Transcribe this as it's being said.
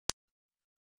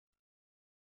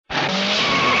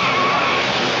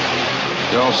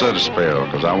all set a spell,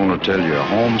 because I want to tell you a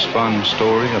homespun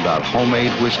story about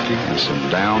homemade whiskey and some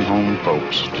down-home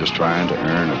folks just trying to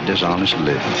earn a dishonest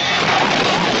living.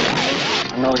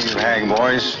 I know you hag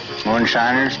boys,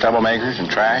 moonshiners, troublemakers, and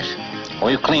trash.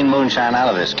 We've cleaned moonshine out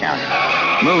of this county.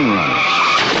 Moonrunners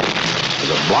is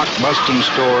a blockbusting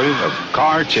story of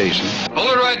car chasing. Hold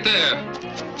it right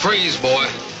there. Freeze, boy.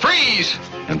 Freeze!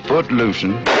 And foot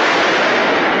loosing.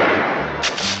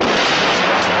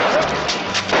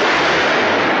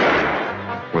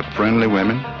 With friendly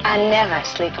women. I never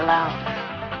sleep alone.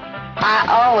 I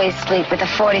always sleep with a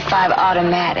 .45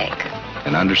 automatic.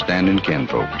 And understanding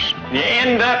kinfolks. You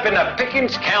end up in a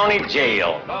Pickens County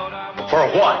jail. For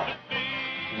what?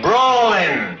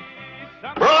 Brawling.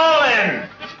 Brawling!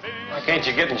 Why can't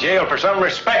you get in jail for something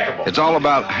respectable? It's all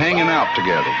about hanging out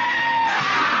together.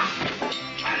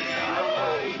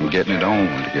 And getting it on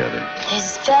together.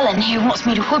 There's a fella in here who wants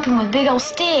me to whip him with a big old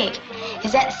stick.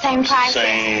 Is that the same price?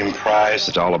 Same price.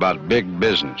 It's all about big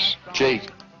business. Jake,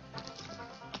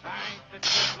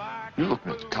 you're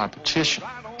looking at the competition.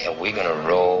 And we're gonna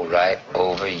roll right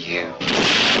over you.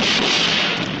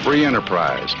 Free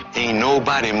enterprise. Ain't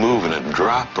nobody moving a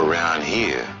drop around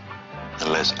here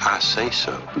unless I say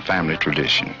so. Family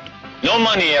tradition. No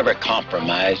money ever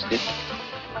compromised it.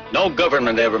 No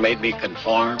government ever made me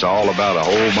conform. It's all about a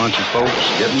whole bunch of folks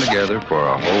getting together for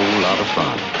a whole lot of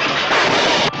fun.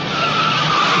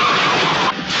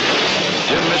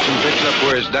 Jim Mitchum picks up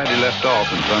where his daddy left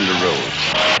off in Thunder Road.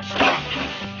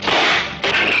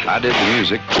 I did the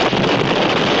music.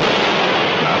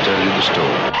 And I'll tell you the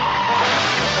story.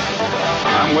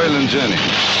 I'm Waylon Jennings.